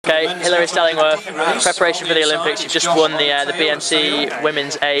Okay, Hilary Stellingwerff, preparation for the Olympics. You've just won the BMC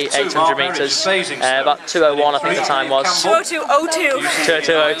Women's A 800 metres. About 2:01, I think the time was. 2:02.02.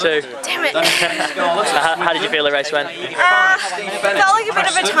 2:02.02. Damn it. How did you feel the race went? It felt like a bit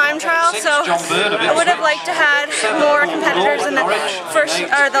of a time trial, so I would have liked to have had more competitors in the first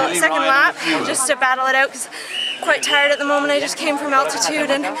or the second lap just to battle it out, because quite tired at the moment. I just came from altitude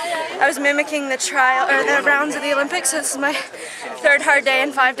and I was mimicking the trial or the rounds of the Olympics, so this is my third hard day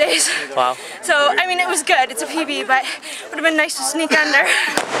in 5 days. Wow. So I mean, it was good, it's a PB, but it would have been nice to sneak under.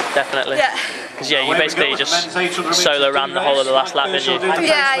 Definitely. Yeah. Because you basically just solo ran the whole of the last lap, didn't you?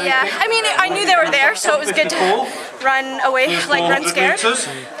 Yeah. I mean, I knew they were there, so it was good to run away, like run scared.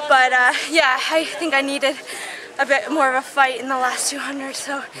 But yeah, I think I needed a bit more of a fight in the last 200,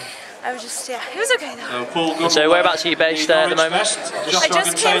 so I was just, yeah, it was okay though. So whereabouts are you based at the moment? I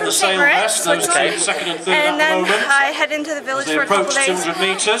just came from St. Moritz, Switzerland, and then I head into the village for a couple days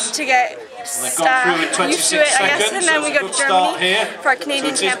to get used to it, I guess, and then we go to Germany for our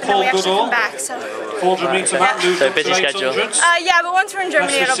Canadian camp, and then we actually come back, so. So busy schedule. Yeah, but once we're in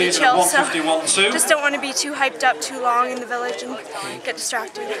Germany it'll be chill, so just don't want to be too hyped up too long in the village and get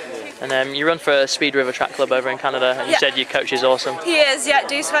distracted. And you run for a Speed River Track Club over in Canada, and you said your coach is awesome. He is, yeah.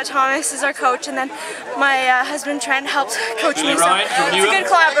 Deuce Thomas is our coach, and then my husband Trent helped coach me, so it's a good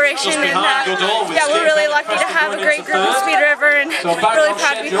collaboration, and yeah, we're really lucky to have a great group in Speed River, and really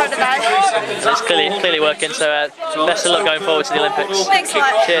proud to be part of that. So it's clearly working, so best of luck going forward to the Olympics. Thanks a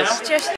lot. Cheers. Cheers.